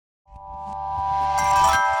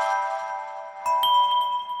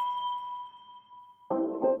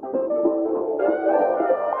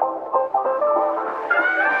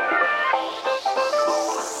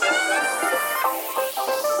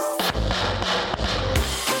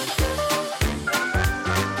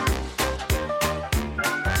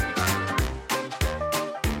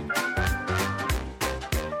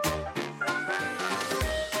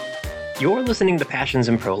You're listening to Passions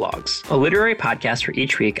and Prologues, a literary podcast where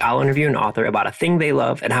each week I'll interview an author about a thing they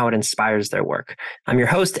love and how it inspires their work. I'm your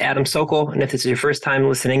host, Adam Sokol, and if this is your first time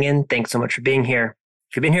listening in, thanks so much for being here.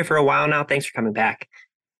 If you've been here for a while now, thanks for coming back.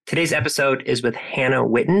 Today's episode is with Hannah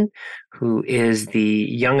Whitten, who is the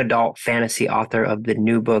young adult fantasy author of the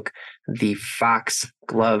new book, The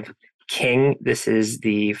Foxglove King. This is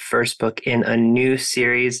the first book in a new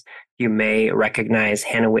series. You may recognize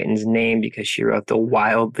Hannah Whitten's name because she wrote the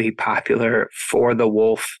wildly popular For the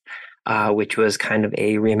Wolf, which was kind of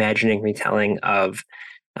a reimagining, retelling of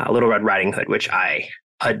Little Red Riding Hood, which I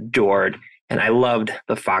adored. And I loved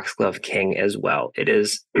The Foxglove King as well. It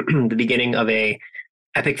is the beginning of a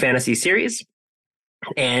epic fantasy series,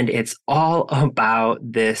 and it's all about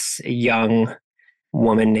this young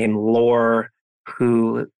woman named Lore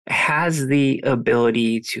who has the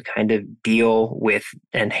ability to kind of deal with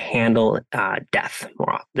and handle death.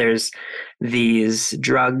 There's these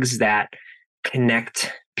drugs that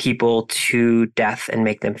connect people to death and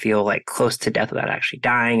make them feel like close to death without actually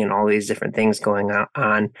dying, and all these different things going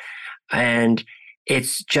on. And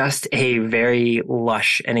it's just a very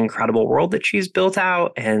lush and incredible world that she's built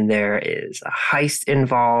out. And there is a heist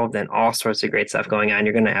involved and all sorts of great stuff going on.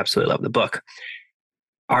 You're going to absolutely love the book.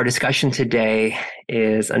 Our discussion today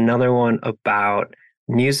is another one about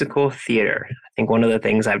musical theater. I think one of the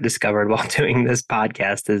things I've discovered while doing this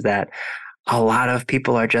podcast is that a lot of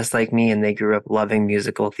people are just like me and they grew up loving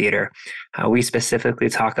musical theater. We specifically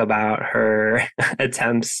talk about her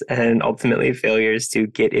attempts and ultimately failures to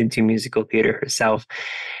get into musical theater herself,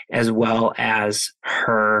 as well as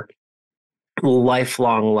her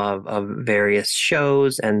lifelong love of various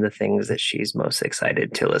shows and the things that she's most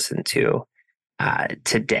excited to listen to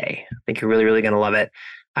today. I think you're really, really going to love it.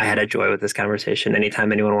 I had a joy with this conversation.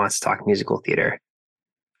 Anytime anyone wants to talk musical theater,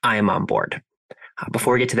 I am on board.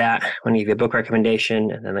 Before we get to that, I want to give you a book recommendation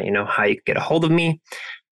and then let you know how you can get a hold of me.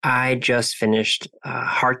 I just finished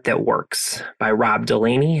Heart That Works by Rob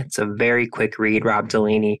Delaney. It's a very quick read. Rob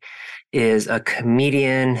Delaney is a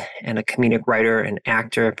comedian and a comedic writer and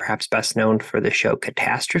actor, perhaps best known for the show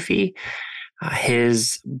Catastrophe.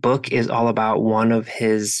 His book is all about one of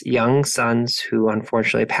his young sons who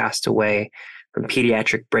unfortunately passed away from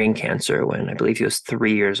pediatric brain cancer when I believe he was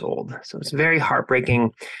 3 years old. So it's very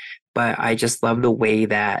heartbreaking, but I just love the way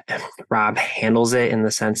that Rob handles it in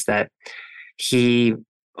the sense that he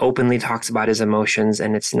openly talks about his emotions,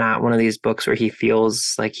 and it's not one of these books where he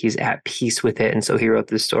feels like he's at peace with it. And so he wrote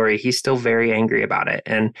this story. He's still very angry about it.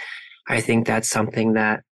 And I think that's something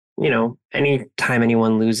that, you know, anytime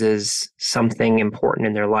anyone loses something important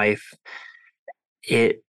in their life,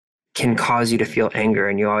 it can cause you to feel anger.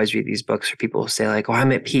 And you always read these books where people say like, oh,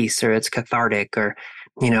 I'm at peace, or it's cathartic, or,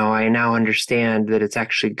 you know, I now understand that it's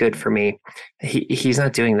actually good for me. He's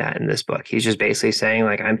not doing that in this book. He's just basically saying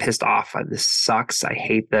like, I'm pissed off. This sucks. I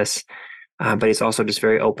hate this. But he's also just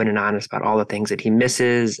very open and honest about all the things that he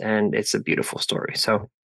misses. And it's a beautiful story. So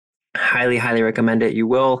highly, highly recommend it. You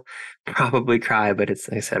will probably cry, but it's,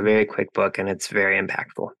 like I said, a very quick book and it's very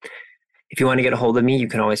impactful. If you want to get a hold of me, you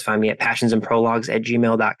can always find me at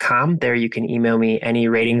passionsandprologues@gmail.com. There you can email me any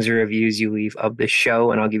ratings or reviews you leave of the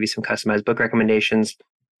show, and I'll give you some customized book recommendations.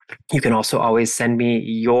 You can also always send me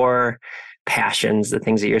your passions, the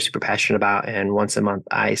things that you're super passionate about. And once a month,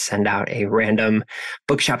 I send out a random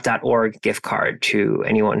bookshop.org gift card to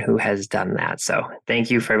anyone who has done that. So thank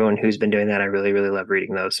you for everyone who's been doing that. I really, really love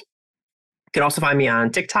reading those. You can also find me on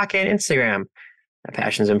TikTok and Instagram at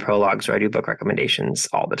Passions and Prologues, where I do book recommendations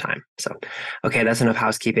all the time. So, okay, that's enough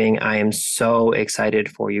housekeeping. I am so excited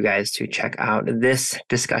for you guys to check out this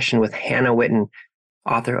discussion with Hannah Whitten,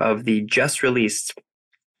 author of the just released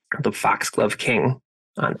The Foxglove King,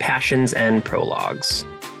 on Passions and Prologues.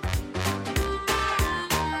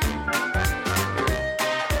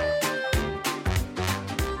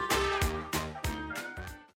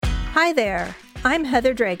 Hi there, I'm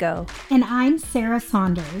Heather Drago. And I'm Sarah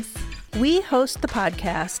Saunders. We host the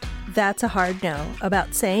podcast, That's a Hard No,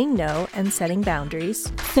 about saying no and setting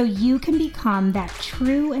boundaries. So you can become that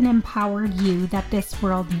true and empowered you that this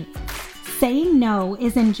world needs. Saying no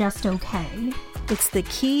isn't just okay. It's the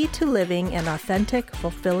key to living an authentic,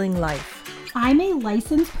 fulfilling life. I'm a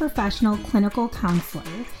licensed professional clinical counselor,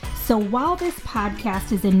 so while this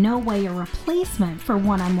podcast is in no way a replacement for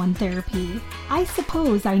one-on-one therapy, I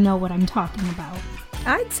suppose I know what I'm talking about.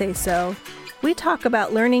 I'd say so. We talk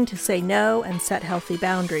about learning to say no and set healthy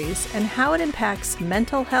boundaries and how it impacts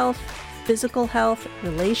mental health, physical health,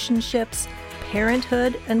 relationships,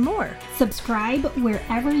 parenthood, and more. Subscribe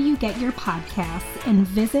wherever you get your podcasts and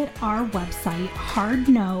visit our website,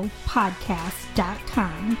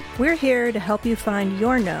 hardnopodcast.com. We're here to help you find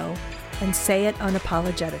your no and say it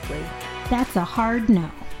unapologetically. That's a hard no.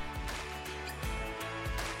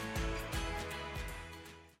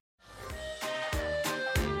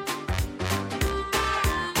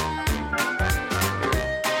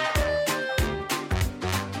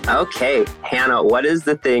 Okay, Hannah, what is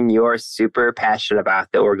the thing you're super passionate about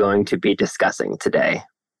that we're going to be discussing today?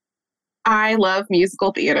 I love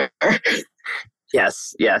musical theater.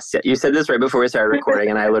 Yes. You said this right before we started recording,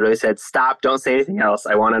 and I literally said, "Stop! Don't say anything else."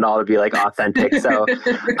 I want it all to be like authentic. So,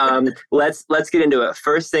 let's get into it.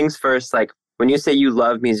 First things first. Like, when you say you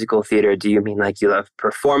love musical theater, do you mean like you love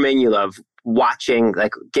performing? You love watching?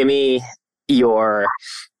 Like, give me your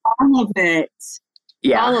all of it.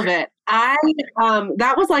 Yeah, all of it.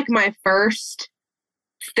 That was like my first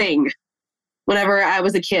thing whenever I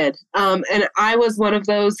was a kid. And I was one of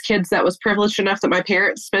those kids that was privileged enough that my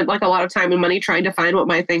parents spent like a lot of time and money trying to find what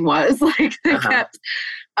my thing was. Like they kept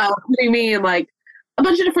putting me in like a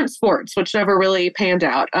bunch of different sports, which never really panned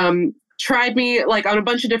out. Tried me like on a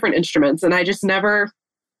bunch of different instruments, and I just never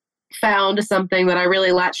found something that I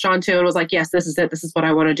really latched onto and was like, yes, this is it. This is what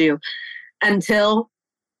I want to do. Until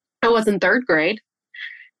I was in third grade.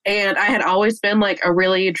 And I had always been like a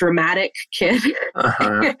really dramatic kid.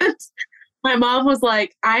 And my mom was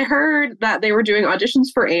like, I heard that they were doing auditions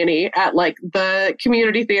for Annie at like the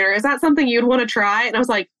community theater. Is that something you'd want to try? And I was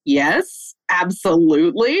like, yes,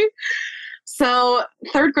 absolutely. So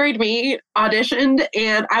third grade me auditioned,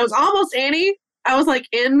 and I was almost Annie. I was like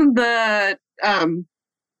in the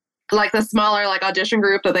like the smaller like audition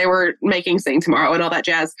group that they were making Sing Tomorrow and all that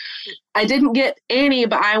jazz. I didn't get Annie,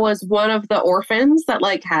 but I was one of the orphans that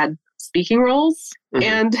like had speaking roles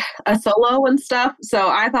and a solo and stuff. So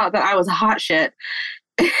I thought that I was hot shit.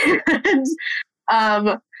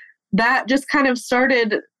 And that just kind of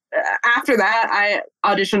started. After that, I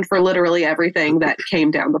auditioned for literally everything that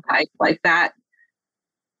came down the pike. Like that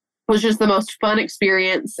was just the most fun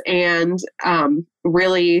experience, and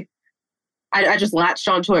really I just latched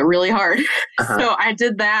onto it really hard. So I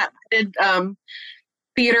did that. I did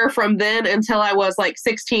theater from then until I was like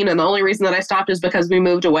 16. And the only reason that I stopped is because we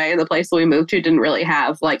moved away, and the place that we moved to didn't really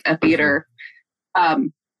have like a theater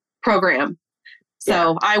program.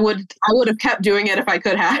 So I would have kept doing it if I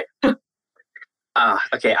could have.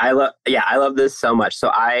 Okay. I love this so much.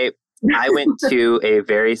 So I went to a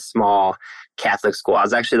very small Catholic school. I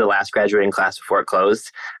was actually the last graduating class before it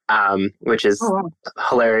closed, which is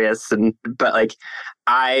hilarious. But like,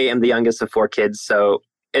 I am the youngest of 4 kids. So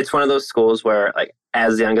it's one of those schools where like,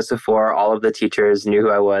 as the youngest of 4, all of the teachers knew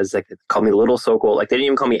who I was. Like, they called me Little Sokol. Like, they didn't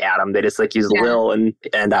even call me Adam. They just like used Lil. And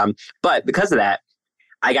but because of that,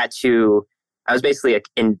 I was basically like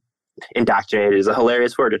indoctrinated is a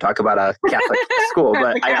hilarious word to talk about a Catholic school,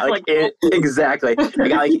 but I got like exactly. I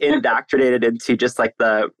got like indoctrinated into just like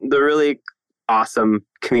the really awesome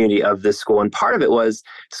community of this school. And part of it was,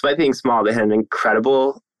 despite being small, they had an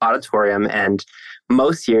incredible auditorium, and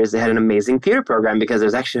most years they had an amazing theater program because they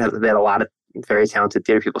had a lot of very talented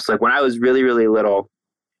theater people. So like when I was really, really little,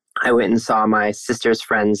 I went and saw my sister's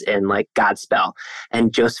friends in like Godspell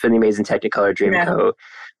and Joseph and the Amazing Technicolor Dreamcoat.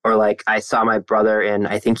 Or like I saw my brother in,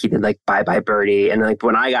 I think he did like Bye Bye Birdie. And like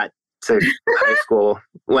when I got to high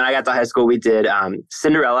school, we did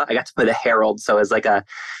Cinderella. I got to play the Herald. So as like a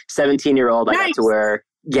 17-year-old, I got to wear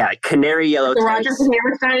canary yellow tights. Rodgers and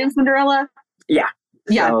Hammerstein and Cinderella. Yeah.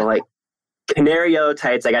 So like canary yellow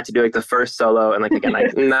tights. I got to do like the first solo, and like again,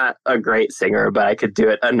 like not a great singer, but I could do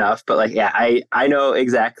it enough. But like I know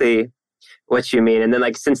exactly what you mean. And then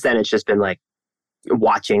like since then, it's just been like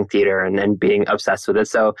watching theater and being obsessed with it.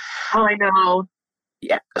 So I know.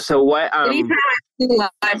 Yeah. So what anytime I see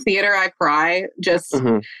live theater, I cry just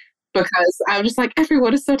because I'm just like,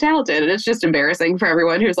 everyone is so talented, and it's just embarrassing for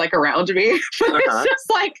everyone who's like around me. But it's just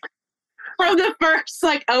like from the first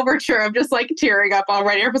like overture, I'm just like tearing up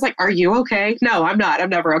already. Everyone's like, are you okay? No, I'm not. I'm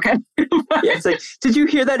never okay. It's like, did you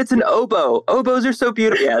hear that? It's an oboe. Oboes are so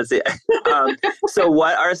beautiful. So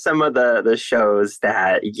what are some of the shows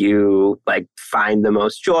that you like find the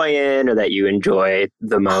most joy in, or that you enjoy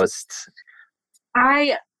the most?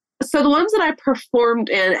 So the ones that I performed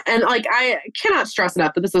in, and like, I cannot stress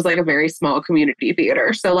enough that this was like a very small community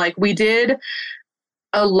theater. So like we did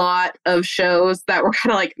a lot of shows that were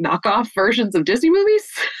kind of like knockoff versions of Disney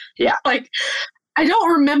movies. Yeah. Like, I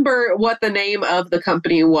don't remember what the name of the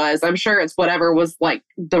company was. I'm sure it's whatever was like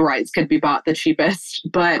the rights could be bought the cheapest.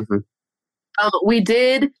 But we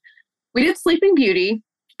did Sleeping Beauty,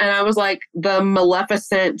 and I was like the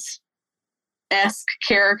Maleficent-esque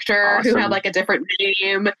character who had like a different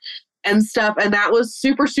name and stuff. And that was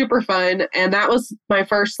super, super fun. And that was my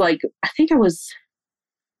first, like, I think I was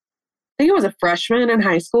a freshman in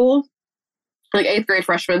high school. like 8th grade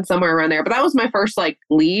freshman, somewhere around there. But that was my first like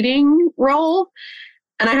leading role.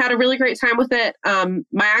 And I had a really great time with it.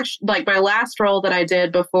 My last role that I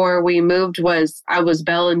did before we moved was I was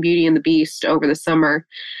Belle in Beauty and the Beast over the summer.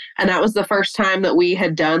 And that was the first time that we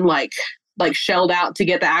had done like shelled out to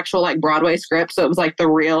get the actual like Broadway script. So it was like the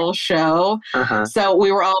real show. Uh-huh. So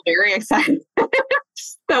we were all very excited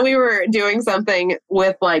that we were doing something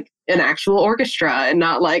with like an actual orchestra and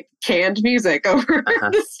not like canned music over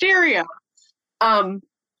the stereo.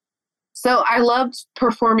 So I loved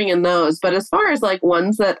performing in those, but as far as like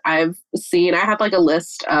ones that I've seen, I have like a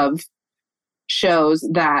list of shows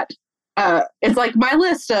that it's like my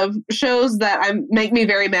list of shows that make me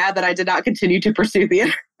very mad that I did not continue to pursue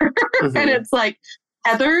theater. Mm-hmm. And it's like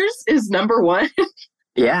Heathers is number one.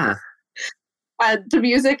 Yeah. The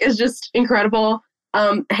music is just incredible.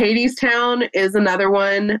 Hadestown is another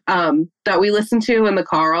one that we listen to in the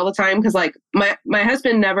car all the time because like my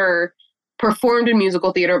husband never performed in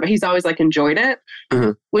musical theater, but he's always like enjoyed it,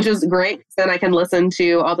 which is great. Then I can listen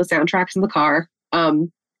to all the soundtracks in the car. I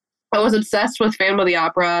was obsessed with Phantom of the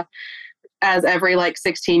Opera as every like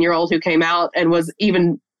 16-year-old who came out and was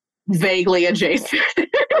even vaguely adjacent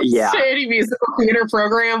to any musical theater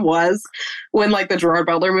program was when like the Gerard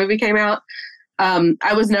Butler movie came out.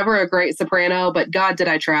 I was never a great soprano, but God, did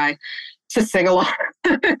I try to sing along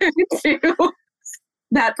to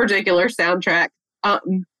that particular soundtrack.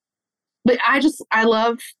 But I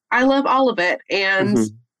love all of it. And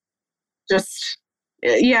just,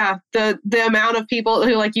 yeah, the amount of people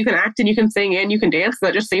who like, you can act and you can sing and you can dance,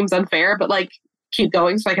 that just seems unfair, but like, keep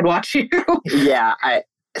going so I can watch you. Yeah.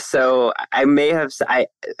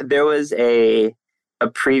 There was a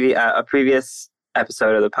previous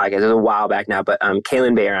episode of the podcast, it was a while back now, but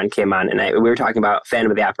Kaylin Bayron came on and we were talking about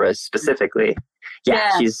Phantom of the Opera specifically.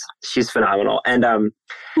 Yeah. She's phenomenal. And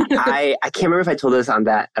I can't remember if I told this on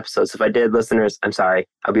that episode. So if I did, listeners, I'm sorry.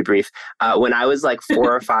 I'll be brief. When I was like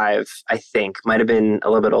 4 or 5, I think, might have been a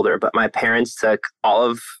little bit older, but my parents took all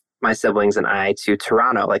of my siblings and I to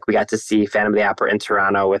Toronto. Like we got to see Phantom of the Opera in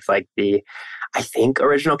Toronto with like the, I think,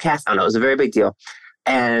 original cast. I don't know. It was a very big deal.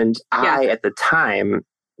 And I, at the time,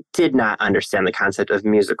 did not understand the concept of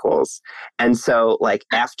musicals. And so like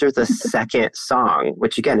after the second song,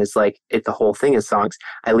 which again is like the whole thing is songs,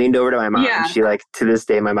 I leaned over to my mom and she like, to this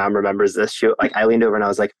day, my mom remembers this. I leaned over and I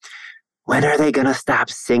was like, when are they going to stop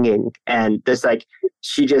singing? And this like,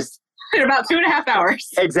 she just, in about 2.5 hours.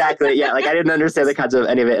 Exactly. Yeah. Like I didn't understand the concept of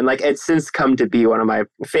any of it. And like, it's since come to be one of my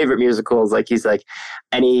favorite musicals. Like he's like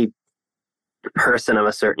any person of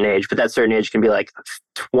a certain age, but that certain age can be like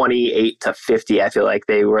 28 to 50. I feel like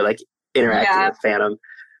they were like interacting with Phantom.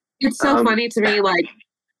 It's so funny to me, like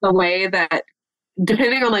the way that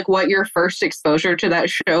depending on like what your first exposure to that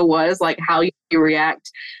show was, like how you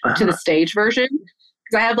react to the stage version.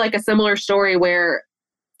 Because I have like a similar story where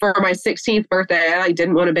for my 16th birthday, I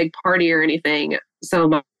didn't want a big party or anything. So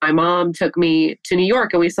my mom took me to New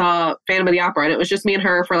York and we saw Phantom of the Opera, and it was just me and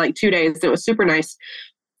her for like 2 days. It was super nice.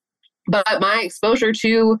 But my exposure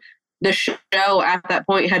to the show at that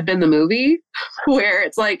point had been the movie, where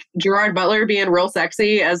it's like Gerard Butler being real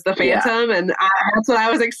sexy as the Phantom, and that's what I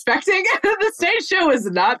was expecting. The stage show is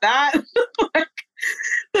not that. Like,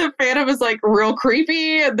 the Phantom is like real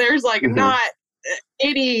creepy, and there's like not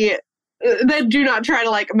any. They do not try to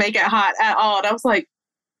like make it hot at all. And I was like,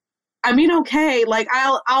 I mean, okay, like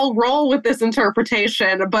I'll roll with this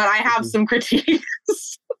interpretation, but I have some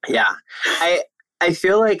critiques. Yeah, I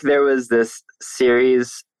feel like there was this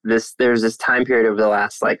series, there's this time period over the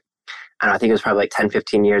last, like, I don't know, I think it was probably like 10,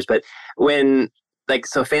 15 years, but when, like,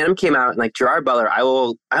 so Phantom came out and like Gerard Butler, I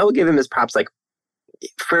will give him his props, like,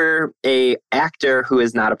 for a actor who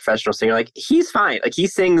is not a professional singer, like, he's fine. Like, he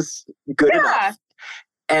sings good enough.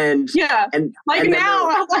 And and now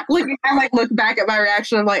I look back at my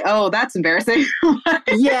reaction. I'm like, oh, that's embarrassing.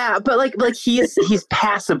 Yeah, but like he's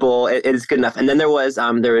passable. It is good enough. And then there was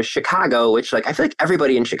Chicago, which like I feel like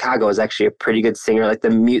everybody in Chicago is actually a pretty good singer. Like the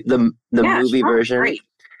movie version. Great.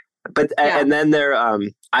 But and then there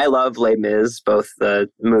I love Les Mis, both the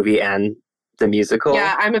movie and the musical.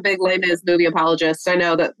 Yeah, I'm a big Les Mis movie apologist. I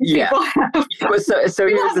know that people have. So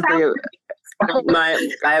here's the thing.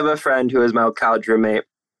 I have a friend who is my college roommate.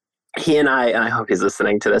 He and I hope he's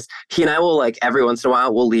listening to this, he and I will like every once in a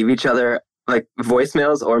while, we'll leave each other like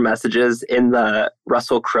voicemails or messages in the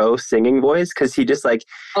Russell Crowe singing voice. Cause he just like,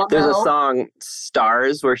 there's a song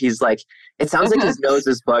Stars where he's like, it sounds like his nose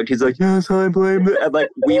is bugged. He's like, yes, I blame it. And like,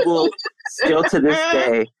 we will still to this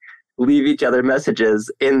day leave each other messages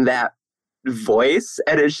in that voice.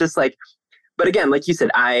 And it's just like, but again, like you said,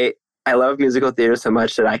 I I love musical theater so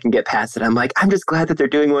much that I can get past it. I'm like, I'm just glad that they're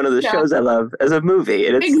doing one of the shows I love as a movie.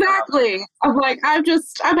 And it's, exactly. I'm like, I'm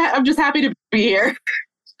just happy to be here.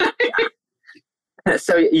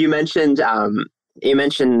 So you mentioned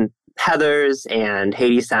Heathers and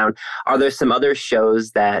Hadestown. Are there some other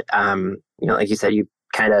shows that like you said, you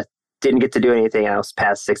kind of didn't get to do anything else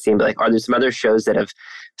past 16, but like, are there some other shows that have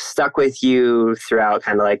stuck with you throughout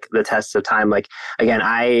kind of like the test of time? Like, again,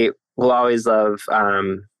 I will always love,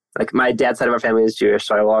 like my dad's side of our family is Jewish,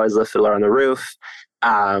 so I will always love Fiddler on the Roof.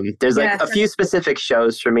 There's like a few specific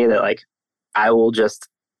shows for me that like, I'll just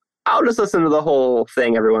listen to the whole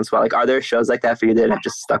thing every once in a while. Like, are there shows like that for you that have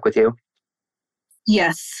just stuck with you?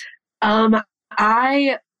 Yes.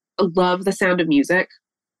 I love The Sound of Music.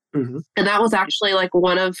 Mm-hmm. And that was actually like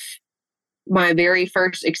one of my very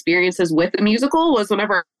first experiences with the musical was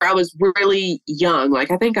whenever I was really young.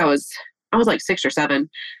 Like, I think I was like 6 or 7.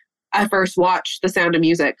 I first watched The Sound of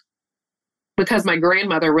Music because my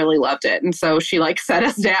grandmother really loved it. And so she like set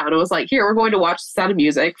us down and was like, here, we're going to watch The Sound of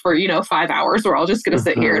Music for, 5 hours. We're all just going to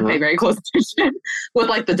sit here and pay very close attention with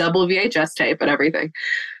like the double VHS tape and everything.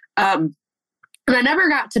 And I never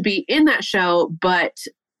got to be in that show, but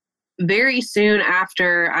very soon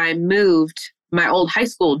after I moved, my old high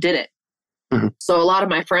school did it. Mm-hmm. So a lot of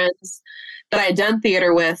my friends that I had done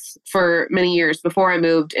theater with for many years before I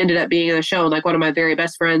moved ended up being in the show. And like one of my very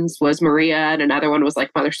best friends was Maria, and another one was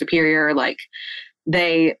like Mother Superior. Like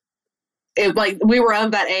we were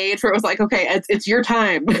of that age where it was like, okay, it's your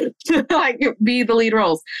time to like be the lead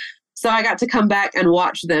roles. So I got to come back and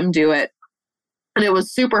watch them do it. And it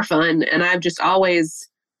was super fun. And I've just always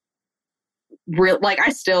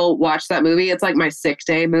I still watch that movie. It's like my sick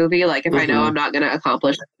day movie. Like if I know I'm not going to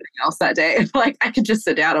accomplish anything else that day, like I could just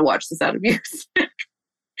sit down and watch The Sound of Music. So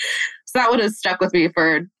that one has stuck with me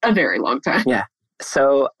for a very long time. Yeah.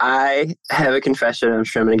 So I have a confession. I'm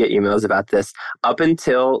sure I'm going to get emails about this. Up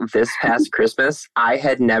until this past Christmas, I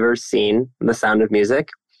had never seen The Sound of Music.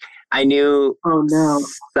 I knew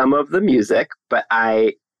some of the music, but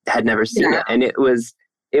I had never seen it. And it was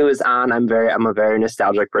on. I'm a very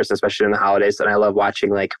nostalgic person, especially in the holidays. And I love watching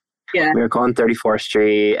like Miracle on 34th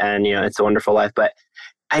Street and, It's a Wonderful Life, but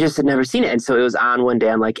I just had never seen it. And so it was on one day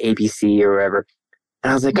on like ABC or wherever.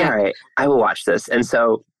 And I was like, all right, I will watch this. And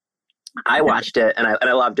so I watched it and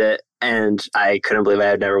I loved it. And I couldn't believe I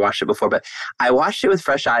had never watched it before, but I watched it with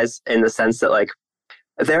fresh eyes in the sense that like,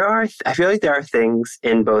 I feel like there are things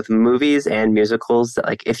in both movies and musicals that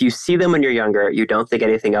like, if you see them when you're younger, you don't think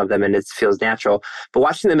anything of them and it feels natural. But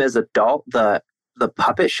watching them as adult, the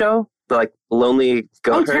puppet show, the like Lonely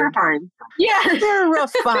Goat Herd. Terrifying. Yeah.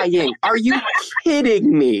 Terrifying. Are you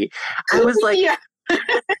kidding me? I was like,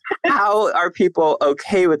 how are people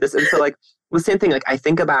okay with this? And so like the same thing, like I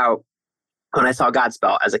think about when I saw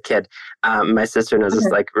Godspell as a kid, my sister knows this,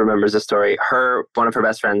 like remembers the story. One of her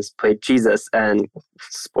best friends played Jesus, and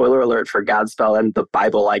spoiler alert for Godspell and the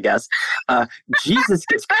Bible, I guess. Jesus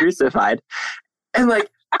gets crucified, and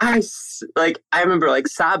I remember like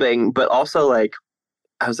sobbing, but also like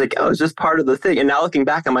I was like, oh, it's just part of the thing. And now looking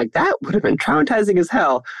back, I'm like, that would have been traumatizing as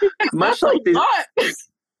hell. Much like these,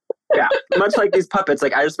 much like these puppets.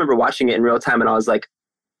 Like I just remember watching it in real time, and I was like,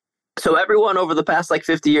 so everyone over the past like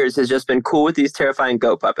 50 years has just been cool with these terrifying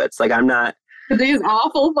goat puppets. Like I'm not. These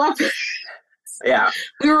awful puppets. Yeah.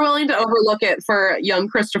 We were willing to overlook it for young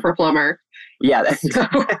Christopher Plummer. Yeah.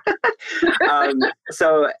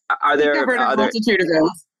 So are there a multitude of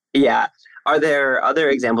those? Yeah. Are there other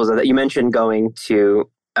examples of that? You mentioned going to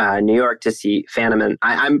New York to see Phantom, and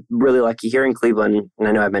I'm really lucky here in Cleveland, and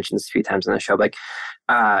I know I've mentioned this a few times on the show, but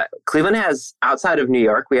Cleveland has, outside of New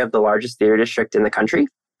York, we have the largest theater district in the country,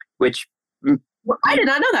 which... I did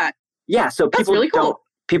not know that. Yeah, so people really cool.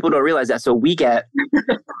 People don't realize that. So we get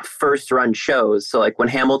first run shows. So like when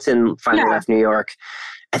Hamilton finally left New York,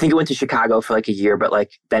 I think it went to Chicago for like a year, but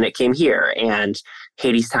like then it came here, and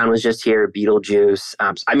Hadestown was just here, Beetlejuice.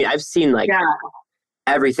 I mean, I've seen like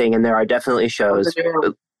everything, and there are definitely shows.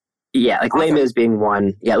 Yeah, like awesome. Les Mis being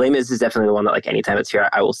one. Yeah, Les Mis is definitely the one that like anytime it's here,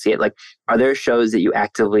 I will see it. Like, are there shows that you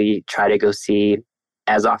actively try to go see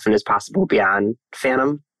as often as possible beyond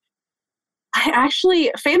Phantom?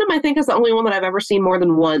 Phantom, I think, is the only one that I've ever seen more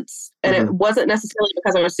than once. And it wasn't necessarily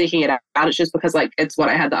because I was seeking it out. It's just because like it's what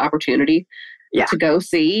I had the opportunity to go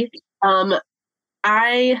see.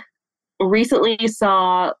 I recently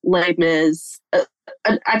saw Les Mis.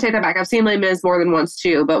 I take that back. I've seen Les Mis more than once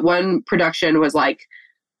too, but one production was like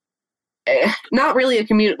not really a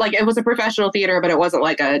community. Like it was a professional theater, but it wasn't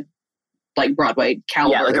like a Broadway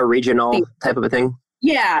caliber. Yeah, like a regional type of a thing.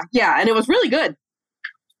 Yeah, and it was really good.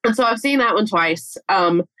 And so I've seen that one twice.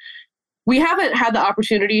 we haven't had the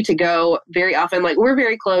opportunity to go very often. Like, we're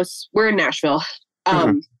very close. We're in Nashville.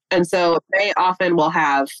 And so they often will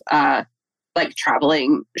have like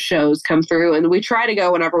traveling shows come through, and we try to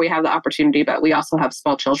go whenever we have the opportunity, but we also have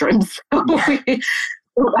small children. So we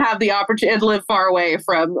don't have the opportunity to live far away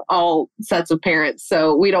from all sets of parents.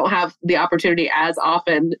 So we don't have the opportunity as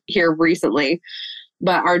often here recently.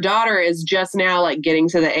 But our daughter is just now like getting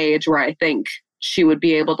to the age where I think she would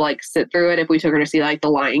be able to like sit through it. If we took her to see like The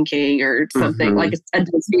Lion King or something like a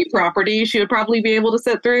Disney property, she would probably be able to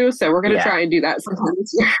sit through. So we're going to try and do that sometime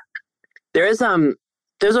this year.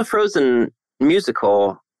 There's a Frozen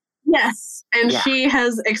musical. Yes. And she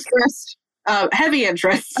has expressed heavy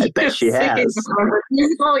interest. I bet she has.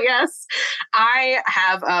 Musical, yes. I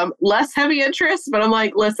have less heavy interest, but I'm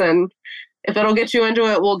like, listen, if it'll get you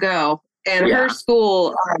into it, we'll go. And her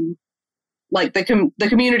school, like the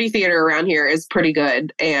community theater around here is pretty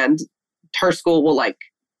good, and her school will like,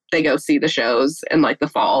 they go see the shows in like the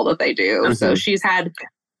fall that they do. So she's had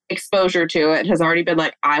exposure to it, has already been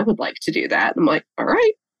like, I would like to do that. I'm like, all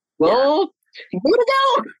right, well, give it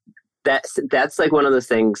a go. That's like one of those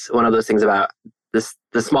things about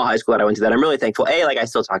the small high school that I went to that I'm really thankful. Like, I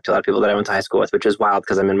still talk to a lot of people that I went to high school with, which is wild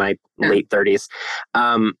because I'm in my late 30s.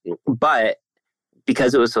 But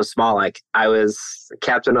because it was so small, like I was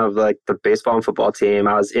captain of like the baseball and football team.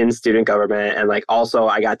 I was in student government, and like also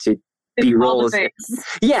I got to be roles.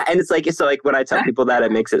 Yeah, and it's like, so like when I tell people that,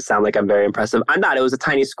 it makes it sound like I'm very impressive. I'm not. It was a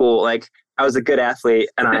tiny school. Like, I was a good athlete,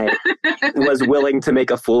 and I was willing to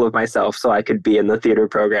make a fool of myself so I could be in the theater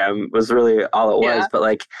program. Was really all it was. But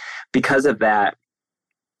like, because of that,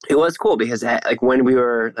 it was cool because like when we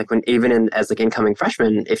were like, when even as like incoming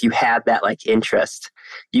freshmen, if you had that like interest,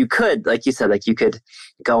 you could, like you said, like you could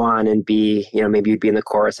go on and be, maybe you'd be in the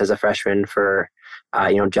chorus as a freshman for,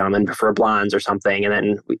 Gentlemen Prefer Blondes or something. And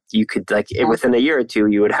then you could like within a year or two,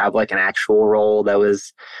 you would have like an actual role that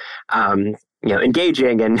was,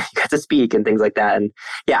 engaging, and you got to speak and things like that. And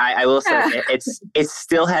I will say it's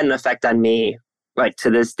still had an effect on me. Like to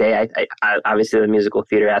this day, I obviously the musical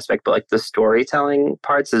theater aspect, but like the storytelling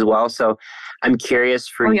parts as well. So I'm curious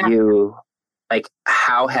for you, like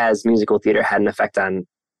how has musical theater had an effect on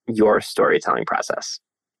your storytelling process?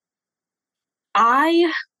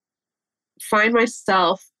 I find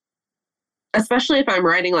myself, especially if I'm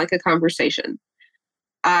writing like a conversation,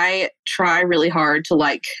 I try really hard to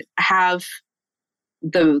like have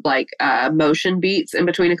the like motion beats in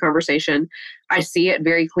between a conversation. I see it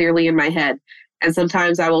very clearly in my head. And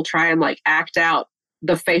sometimes I will try and like act out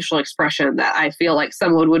the facial expression that I feel like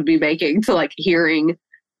someone would be making to like hearing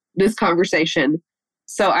this conversation.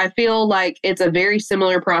 So I feel like it's a very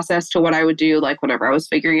similar process to what I would do like whenever I was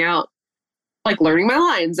figuring out like learning my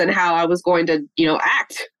lines and how I was going to,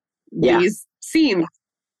 act these scenes.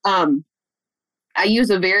 I use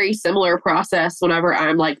a very similar process whenever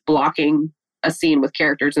I'm like blocking a scene with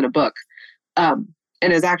characters in a book. And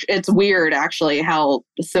it's weird actually how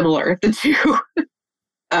similar the two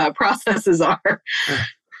processes are.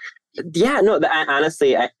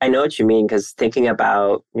 Honestly, I know what you mean, because thinking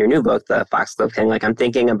about your new book, The Foxglove King, like I'm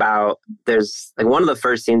thinking about, there's like one of the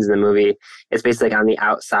first scenes in the movie, it's basically like on the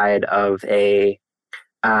outside of a,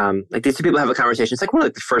 like these two people have a conversation. It's like one of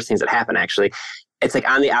like the first things that happen actually. It's like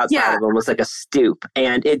on the outside of almost like a stoop.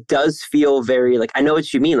 And it does feel very like, I know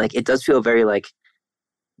what you mean. Like it does feel very like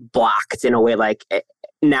blocked in a way. Like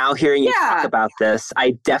now hearing you talk about this,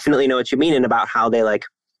 I definitely know what you mean, and about how they like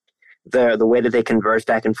the way that they converse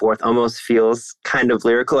back and forth almost feels kind of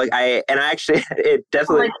lyrical. Like it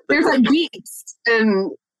definitely like, there's like beats,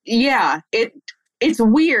 and it's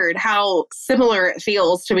weird how similar it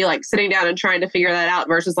feels to be like sitting down and trying to figure that out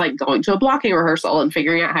versus like going to a blocking rehearsal and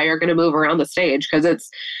figuring out how you're going to move around the stage, because it's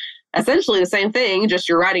essentially the same thing, just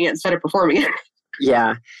you're writing it instead of performing it.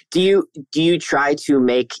 Yeah. Do you try to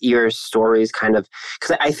make your stories kind of,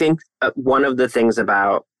 because I think one of the things I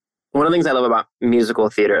love about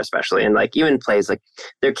musical theater, especially, and like even plays, like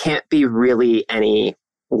there can't be really any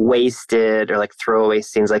wasted or like throwaway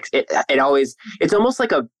scenes. Like it's almost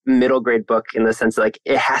like a middle grade book in the sense that like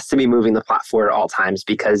it has to be moving the plot forward at all times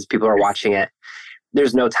because people are watching it.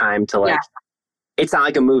 There's no time to like, it's not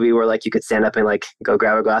like a movie where like you could stand up and like go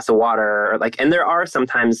grab a glass of water, or like, and there are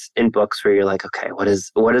sometimes in books where you're like, okay, what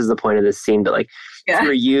is the point of this scene? But like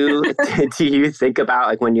for you, do you think about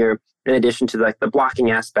like when you're, in addition to like the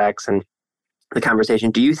blocking aspects and the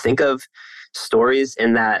conversation, do you think of stories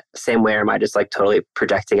in that same way, or am I just like totally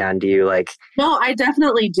projecting onto you? Like, no, I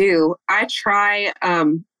definitely do. I try not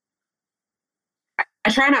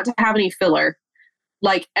to have any filler.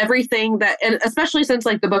 Like everything that, and especially since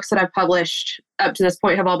like the books that I've published up to this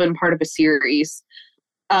point have all been part of a series.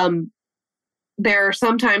 there are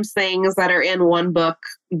sometimes things that are in one book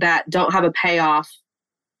that don't have a payoff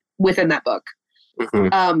within that book.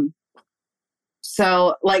 Mm-hmm.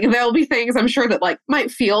 So like there'll be things I'm sure that like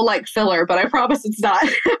might feel like filler, but I promise it's not.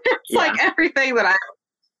 It's like everything that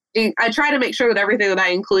I try to make sure that everything that I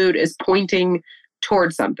include is pointing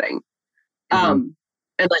towards something. And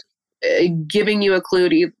like giving you a clue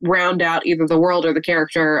to round out either the world or the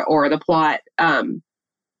character or the plot, and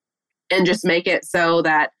just make it so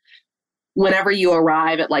that whenever you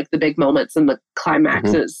arrive at like the big moments and the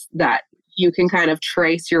climaxes, that you can kind of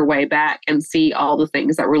trace your way back and see all the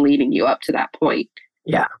things that were leading you up to that point.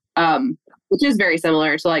 Yeah. Which is very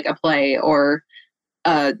similar to like a play or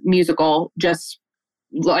a musical, just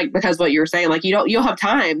like because what you were saying, like you'll have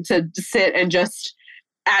time to sit and just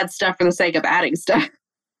add stuff for the sake of adding stuff.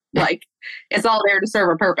 Like it's all there to serve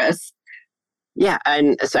a purpose. Yeah.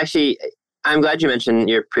 And it's actually, I'm glad you mentioned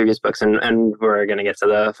your previous books, and we're going to get to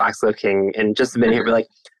the Foxglove King in just a minute here. But like,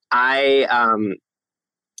 I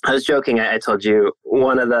was joking. I told you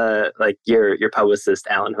one of the, like your publicist,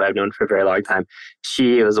 Alan, who I've known for a very long time,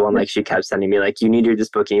 she was the one, like she kept sending me like, you need to read this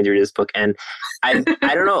book, you need to read this book. And I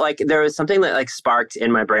don't know, like there was something that like sparked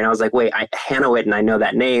in my brain. I was like, wait, Hannah Whitten, I know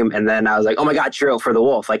that name. And then I was like, oh my God, True for the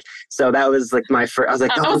Wolf. Like, so that was like my first, I was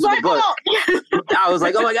like, no, this is the book. I was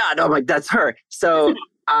like, oh my God, oh my, that's her. So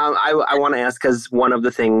I want to ask, because one of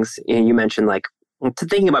the things you mentioned, like to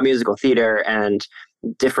thinking about musical theater and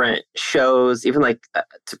different shows, even like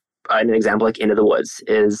an example like Into the Woods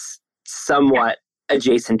is somewhat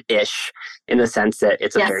adjacent-ish in the sense that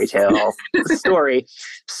it's a fairy tale story.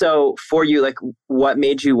 So for you, like what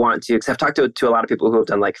made you want to, because I've talked to a lot of people who have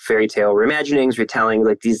done like fairy tale reimaginings, retelling,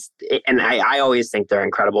 like these, and I always think they're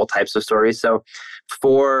incredible types of stories. So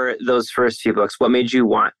for those first few books, what made you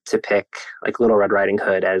want to pick like Little Red Riding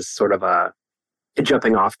Hood as sort of a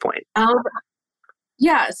jumping off point?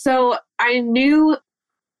 So I knew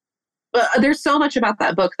there's so much about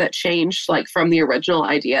that book that changed, like from the original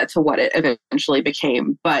idea to what it eventually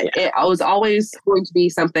became. But it was always going to be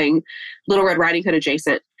something Little Red Riding Hood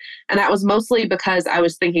adjacent. And that was mostly because I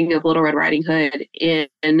was thinking of Little Red Riding Hood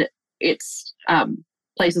in its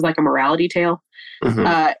places like a morality tale.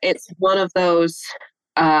 It's one of those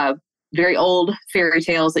very old fairy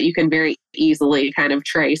tales that you can very easily kind of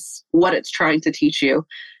trace what it's trying to teach you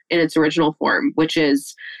in its original form, which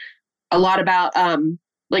is a lot about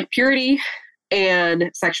like purity and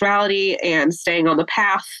sexuality and staying on the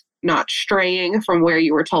path, not straying from where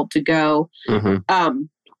you were told to go.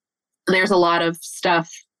 There's a lot of stuff,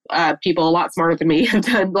 people a lot smarter than me have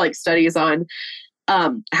done like studies on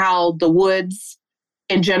how the woods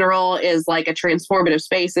in general is like a transformative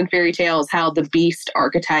space in fairy tales, how the beast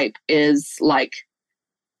archetype is like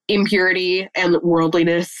impurity and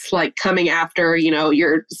worldliness, like coming after, you know,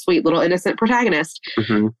 your sweet little innocent protagonist.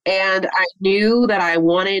 And I knew that I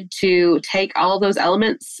wanted to take all of those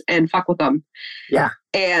elements and fuck with them.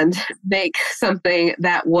 And make something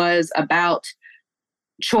that was about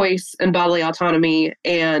choice and bodily autonomy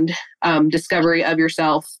and discovery of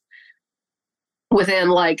yourself within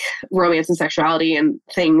like romance and sexuality and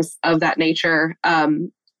things of that nature.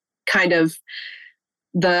 Kind of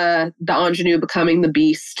the ingenue becoming the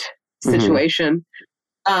beast situation.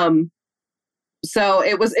 So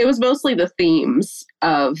it was mostly the themes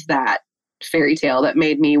of that fairy tale that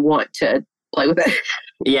made me want to play with it.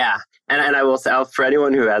 And I will say, for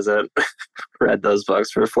anyone who hasn't read those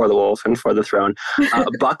books, for the Wolf and For the Throne,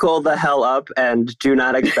 buckle the hell up and do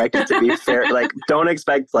not expect it to be fair. Like, don't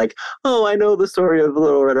expect like, oh, I know the story of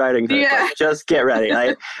Little Red Riding Hood. Like, just get ready.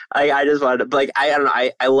 I just wanted to, like, I don't know.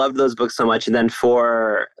 I loved those books so much. And then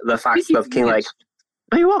for the Foxglove King, like,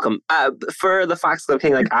 oh, you're welcome. For the Foxglove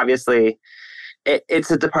King, like, obviously,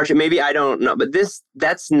 it's a departure. Maybe I don't know, but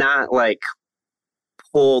that's not like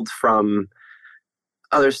pulled from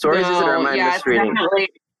other stories, is it, or am I misreading?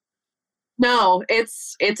 No,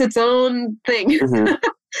 it's its own thing. And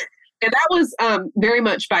that was very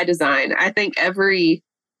much by design. I think every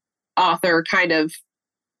author kind of,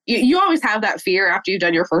 you always have that fear after you've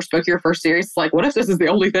done your first book, your first series. It's like, what if this is the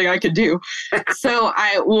only thing I could do? So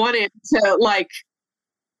I wanted to like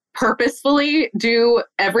purposefully do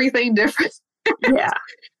everything different.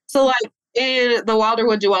 So like, in the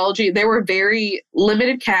Wilderwood duology, they were very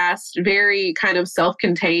limited cast, very kind of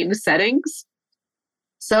self-contained settings.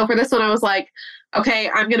 So for this one, I was like, okay,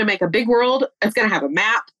 I'm going to make a big world. It's going to have a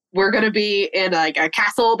map. We're going to be in like a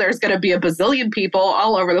castle. There's going to be a bazillion people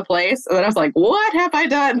all over the place. And then I was like, what have I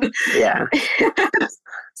done?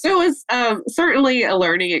 So it was certainly a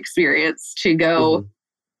learning experience to go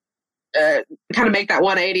kind of make that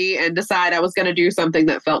 180 and decide I was going to do something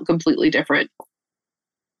that felt completely different.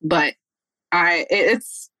 But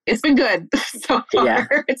it's it's been good so far. Yeah.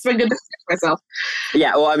 It's been good to see myself.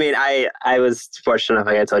 Yeah. Well, I mean, I was fortunate enough,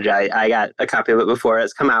 like I told you, I got a copy of it before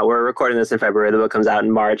it's come out. We're recording this in February. The book comes out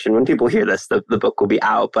in March. And when people hear this, the book will be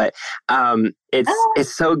out. But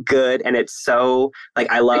it's so good. And it's so, like,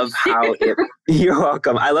 I love how it, you're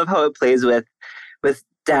welcome. I love how it plays with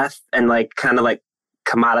death and like kind of like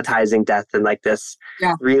commoditizing death in like this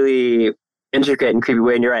really intricate and creepy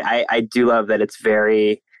way. And you're right. I do love that it's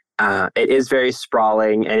very, it is very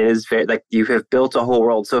sprawling, and it is very, like, you have built a whole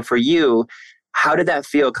world. So for you, how did that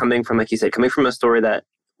feel coming from, like you said, coming from a story that,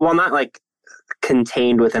 well, not like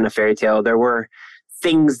contained within a fairy tale, there were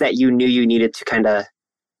things that you knew you needed to kind of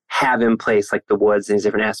have in place, like the woods and these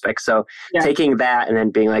different aspects. So taking that and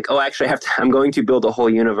then being like, oh, actually I'm going to build a whole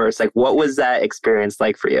universe. Like, what was that experience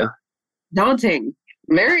like for you? Daunting.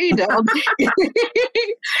 Very daunting.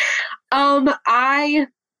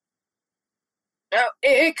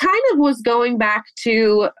 It kind of was going back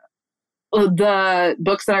to the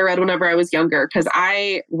books that I read whenever I was younger, because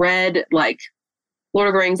I read like Lord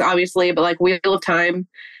of the Rings, obviously, but like Wheel of Time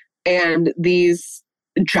and these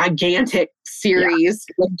gigantic series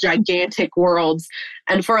with gigantic worlds.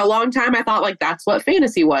 And for a long time, I thought like that's what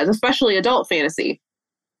fantasy was, especially adult fantasy.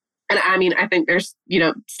 And I mean, I think there's,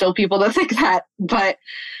 still people that think that, but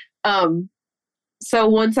so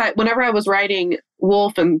whenever I was writing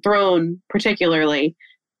Wolf and Throne particularly,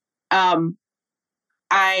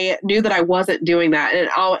 I knew that I wasn't doing that,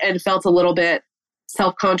 and felt a little bit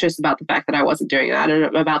self-conscious about the fact that I wasn't doing that,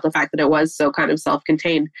 and about the fact that it was so kind of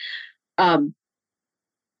self-contained.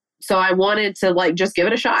 So I wanted to like just give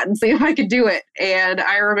it a shot and see if I could do it. And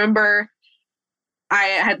I remember I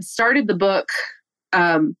had started the book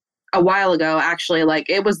a while ago, actually. Like,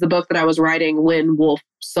 it was the book that I was writing when Wolf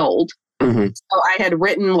sold. Mm-hmm. So I had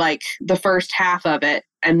written like the first half of it,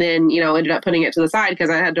 and then, ended up putting it to the side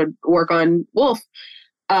because I had to work on Wolf.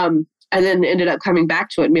 And then ended up coming back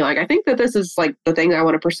to it and be like, I think that this is like the thing I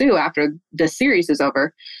want to pursue after this series is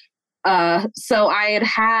over. So I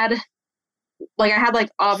had like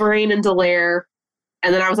Auvergne and Delaire.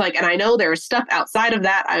 And then I was like, and I know there's stuff outside of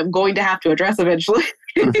that I'm going to have to address eventually.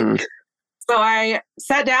 Mm-hmm. So I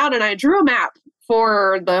sat down and I drew a map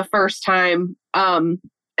for the first time. And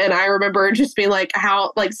I remember just being like,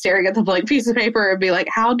 staring at the blank piece of paper and be like,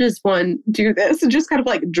 how does one do this? And just kind of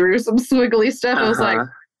like drew some squiggly stuff. I was like,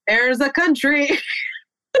 there's a country.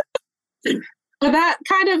 But that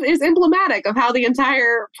kind of is emblematic of how the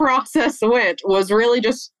entire process went, was really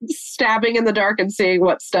just stabbing in the dark and seeing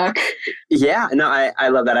what stuck. Yeah, no, I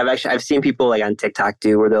love that. I've seen people like on TikTok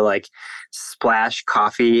do where they'll like splash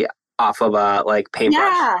coffee off of a like paintbrush.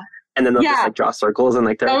 Yeah. And then they'll just like draw circles and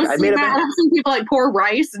like they're like, I've seen people like pour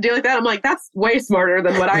rice and do like that. I'm like, that's way smarter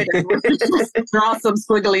than what I did. Just draw some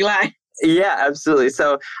squiggly lines. Yeah, absolutely.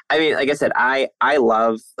 So, I mean, like I said, I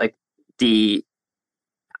love like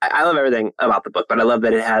I love everything about the book, but I love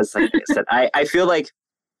that it has, like I said, I feel like,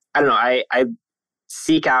 I don't know, I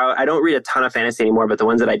seek out, I don't read a ton of fantasy anymore, but the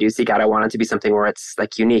ones that I do seek out, I want it to be something where it's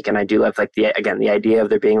like unique. And I do love like the idea of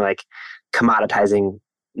there being like commoditizing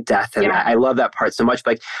death. And I love that part so much.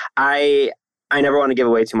 But like, I never want to give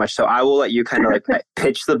away too much. So I will let you kind of like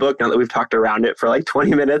pitch the book now that we've talked around it for like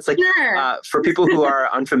 20 minutes. Like for people who are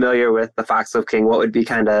unfamiliar with the Foxglove King, what would be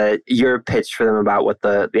kind of your pitch for them about what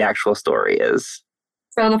the actual story is?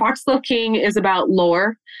 So the Foxglove King is about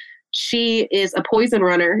Lore. She is a poison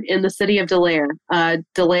runner in the city of Delaire.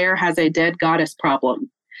 Delaire has a dead goddess problem.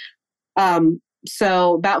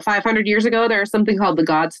 So about 500 years ago, there was something called the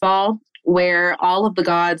God's Fall, where all of the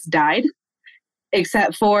gods died,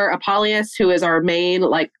 except for Apollonius, who is our main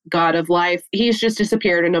like god of life. He's just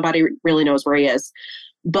disappeared and nobody really knows where he is.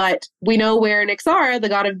 But we know where Nyxara, the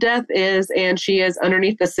god of death, is, and she is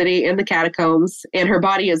underneath the city in the catacombs, and her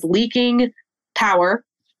body is leaking power.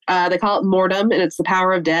 They call it mortem, and it's the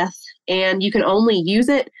power of death. And you can only use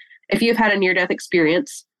it if you've had a near-death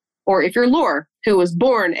experience, or if you're Lore, who was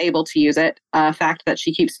born able to use it, a fact that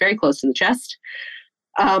she keeps very close to the chest.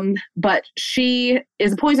 But she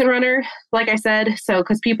is a poison runner, like I said, so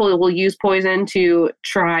because people will use poison to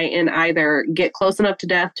try and either get close enough to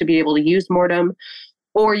death to be able to use mortem,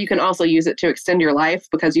 or you can also use it to extend your life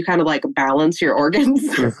because you kind of like balance your organs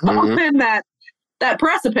in that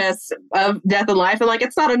precipice of death and life. And like,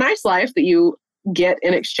 it's not a nice life that you get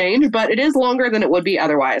in exchange, but it is longer than it would be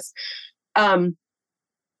otherwise.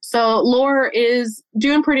 So Lore is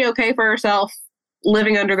doing pretty okay for herself,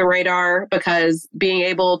 living under the radar, because being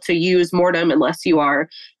able to use mortem, unless you are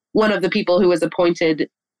one of the people who was appointed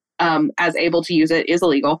as able to use it, is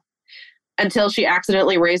illegal, until she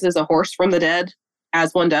accidentally raises a horse from the dead,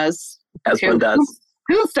 as one does.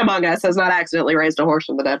 Who among us has not accidentally raised a horse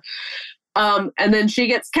from the dead? And then she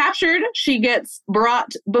gets captured. She gets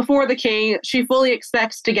brought before the king. She fully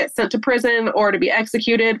expects to get sent to prison or to be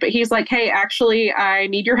executed. But he's like, hey, actually, I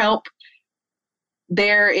need your help.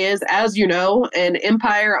 There is, as you know, an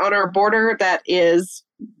empire on our border that is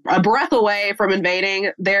a breath away from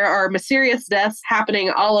invading. There are mysterious deaths happening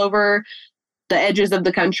all over the edges of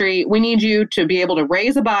the country. We need you to be able to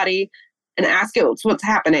raise a body and ask it what's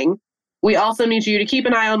happening. We also need you to keep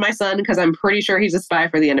an eye on my son because I'm pretty sure he's a spy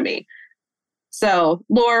for the enemy. So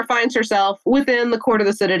Lore finds herself within the court of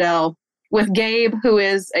the Citadel with Gabe, who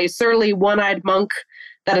is a surly one-eyed monk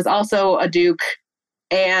that is also a duke.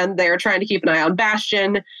 And they're trying to keep an eye on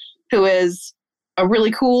Bastion, who is a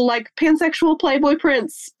really cool, like, pansexual Playboy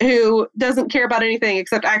prince who doesn't care about anything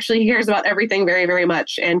except actually he cares about everything very, very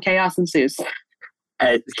much. And chaos ensues.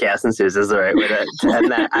 Chaos ensues is the right way to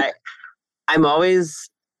end that. I'm always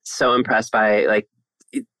so impressed by, like,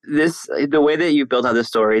 this, the way that you built out the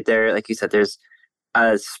story there. Like you said, there's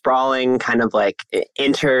a sprawling kind of like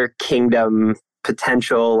inter-kingdom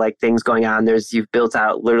potential, like, things going on. You've built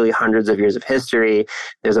out literally hundreds of years of history.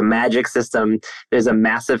 There's a magic system. There's a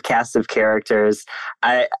massive cast of characters.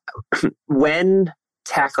 When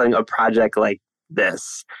tackling a project like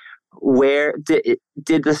this, where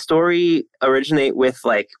did the story originate with,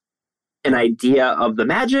 like, an idea of the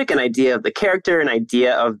magic, an idea of the character, an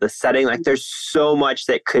idea of the setting? Like, there's so much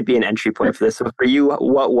that could be an entry point for this. So for you,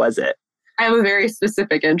 what was it? I have a very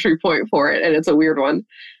specific entry point for it, and it's a weird one.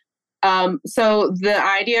 So the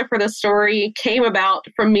idea for the story came about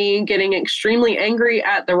from me getting extremely angry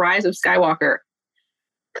at the rise of Skywalker.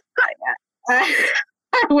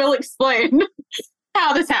 I will explain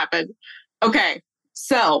how this happened. Okay,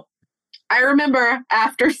 so I remember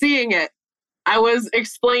after seeing it, I was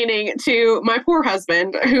explaining to my poor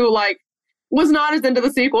husband, who, like, was not as into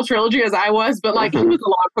the sequel trilogy as I was, but, like, he was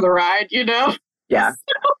along for the ride, you know? Yeah.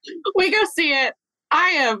 So we go see it. I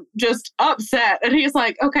am just upset. And he's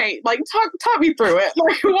like, okay, like, talk me through it.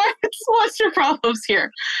 Like, what's your problems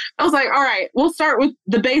here? I was like, all right, we'll start with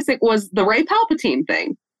the basic was the Rey Palpatine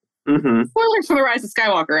thing. Mm-hmm. Spoilers for The Rise of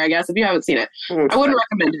Skywalker, I guess, if you haven't seen it. I wouldn't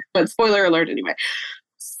recommend it, but spoiler alert anyway.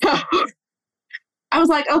 So I was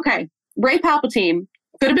like, okay, Rey Palpatine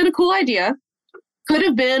could have been a cool idea, could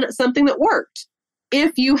have been something that worked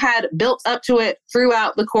if you had built up to it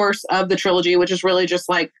throughout the course of the trilogy, which is really just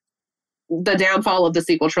like the downfall of the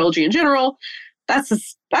sequel trilogy in general. That's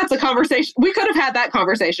a conversation. We could have had that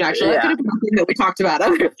conversation, actually. Yeah. That could have been something that we talked about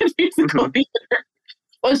other than musical theater.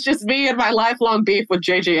 Was just me and my lifelong beef with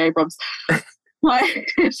J.J. Abrams. Like,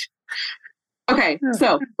 okay,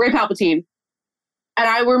 so Rey Palpatine. And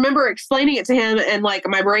I remember explaining it to him, and, like,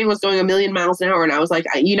 my brain was going a million miles an hour. And I was like,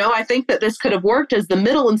 you know, I think that this could have worked as the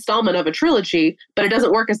middle installment of a trilogy, but it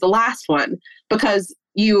doesn't work as the last one because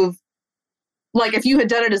if you had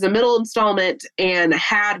done it as a middle installment and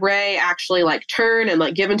had Rey actually, like, turn and,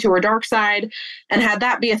 like, give into her dark side and had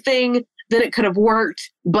that be a thing, then it could have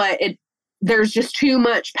worked. But there's just too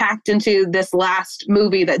much packed into this last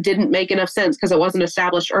movie that didn't make enough sense because it wasn't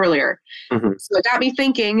established earlier. Mm-hmm. So it got me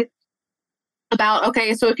thinking about,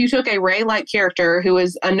 okay, so if you took a Rey-like character who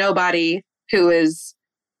is a nobody, who is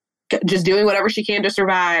just doing whatever she can to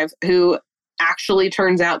survive, who actually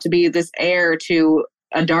turns out to be this heir to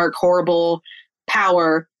a dark, horrible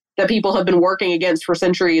power that people have been working against for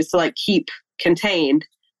centuries to, like, keep contained,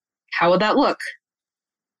 how would that look?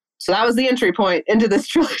 So that was the entry point into this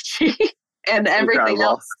trilogy. And everything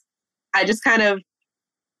else, I just kind of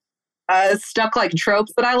stuck, like,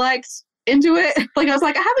 tropes that I liked into it. Like, I was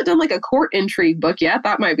like, I haven't done, like, a court intrigue book yet.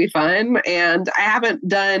 That might be fun. And I haven't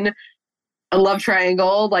done a love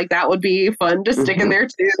triangle. Like, that would be fun to stick in there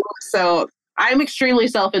too. So I'm extremely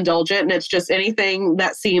self-indulgent, and it's just anything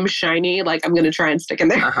that seems shiny, like, I'm going to try and stick in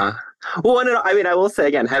there. Uh-huh. Well, I mean, I will say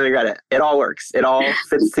again, having read it, it all works. It all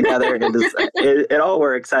fits together. It all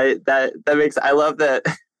works. I love that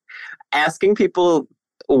asking people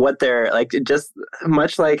what they're like, just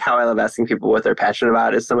much like how I love asking people what they're passionate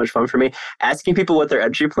about is so much fun for me. Asking people what their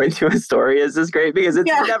entry point to a story is great because it's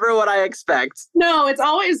never what I expect. No,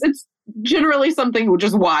 it's generally something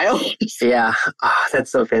just wild. Yeah. Oh,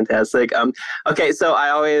 that's so fantastic. Okay. So I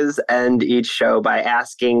always end each show by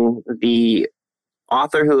asking the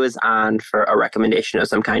author who is on for a recommendation of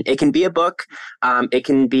some kind. It can be a book. It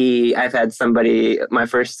can be, I've had somebody, my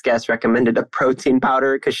first guest recommended a protein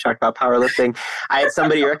powder because she talked about powerlifting. I had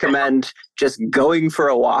somebody recommend just going for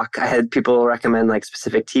a walk. I had people recommend, like,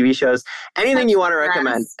 specific TV shows. Anything you want to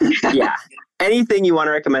recommend. Yeah. Anything you want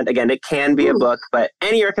to recommend. Again, it can be a book, but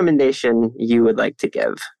any recommendation you would like to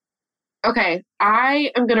give. Okay. I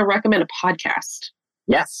am going to recommend a podcast.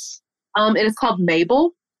 Yes. It is called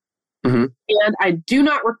Mabel. Mm-hmm. And I do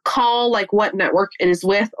not recall like what network it is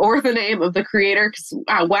with or the name of the creator because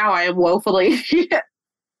wow, I am woefully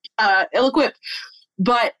ill-equipped.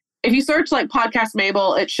 But if you search like Podcast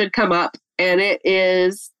Mabel, it should come up, and it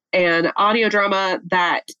is an audio drama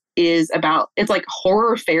that is about, it's like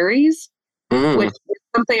horror fairies, which is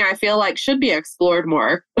something I feel like should be explored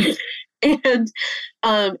more. And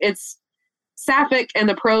it's sapphic, and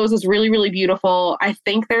the prose is really, really beautiful. I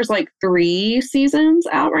think there's like 3 seasons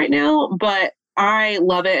out right now, but I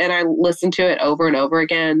love it, and I listen to it over and over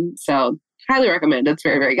again. So highly recommend. It's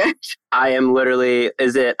very, very good. I am literally,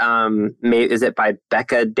 is it by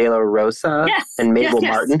Becca De La Rosa and Mabel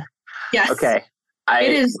Martin? Yes. Okay.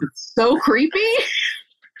 It is so creepy.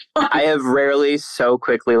 I have rarely so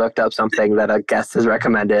quickly looked up something that a guest has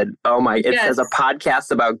recommended. Oh my, it says a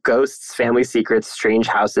podcast about ghosts, family secrets, strange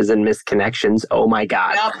houses, and misconnections. Oh my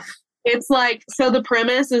God. Yep. It's like, so the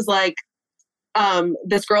premise is like,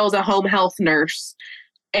 this girl is a home health nurse,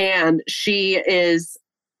 and she's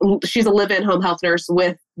a live-in home health nurse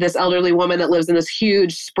with this elderly woman that lives in this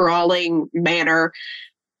huge sprawling manor.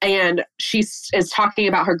 And she is talking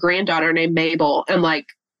about her granddaughter named Mabel and like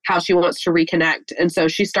how she wants to reconnect. And so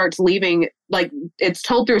she starts leaving, like it's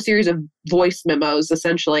told through a series of voice memos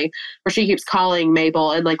essentially, where she keeps calling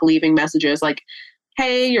Mabel and like leaving messages like,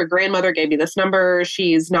 hey, your grandmother gave me this number.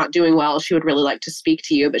 She's not doing well. She would really like to speak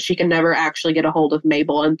to you, but she can never actually get a hold of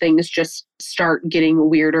Mabel. And things just start getting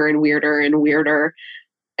weirder and weirder and weirder.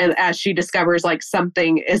 And as she discovers like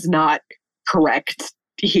something is not correct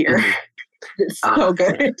here. It's so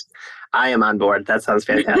good. I am on board. That sounds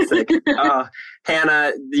fantastic.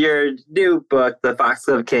 Hannah, your new book, The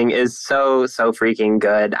Foxglove King, is so freaking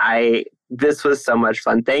good. This was so much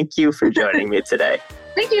fun. Thank you for joining me today.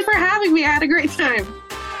 Thank you for having me. I had a great time.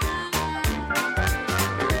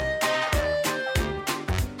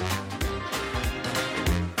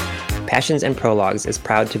 Passions and Prologues is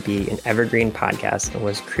proud to be an evergreen podcast and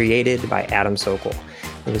was created by Adam Sokol.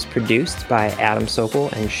 It was produced by Adam Sokol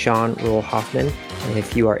and Sean Rule Hoffman. And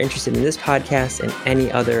if you are interested in this podcast and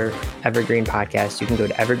any other evergreen podcast, you can go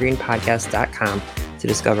to evergreenpodcast.com to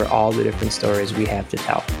discover all the different stories we have to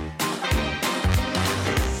tell.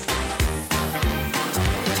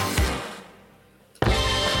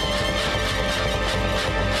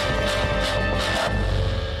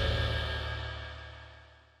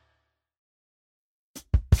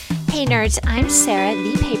 Hey nerds, I'm Sarah,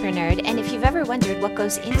 the paper nerd, and if you've ever wondered what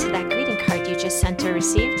goes into that greeting card you just sent or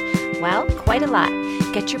received, well, quite a lot.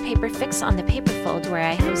 Get your paper fix on the Paperfold, where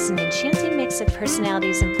I host an enchanting mix of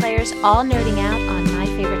personalities and players, all nerding out on my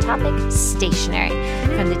favorite topic, stationery.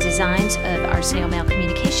 From the designs of our snail mail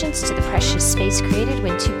communications to the precious space created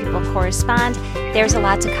when 2 people correspond, there's a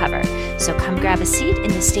lot to cover. So come grab a seat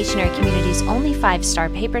in the stationery community's only 5-star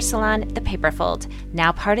paper salon, the Paperfold,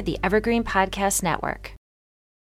 now part of the Evergreen Podcast Network.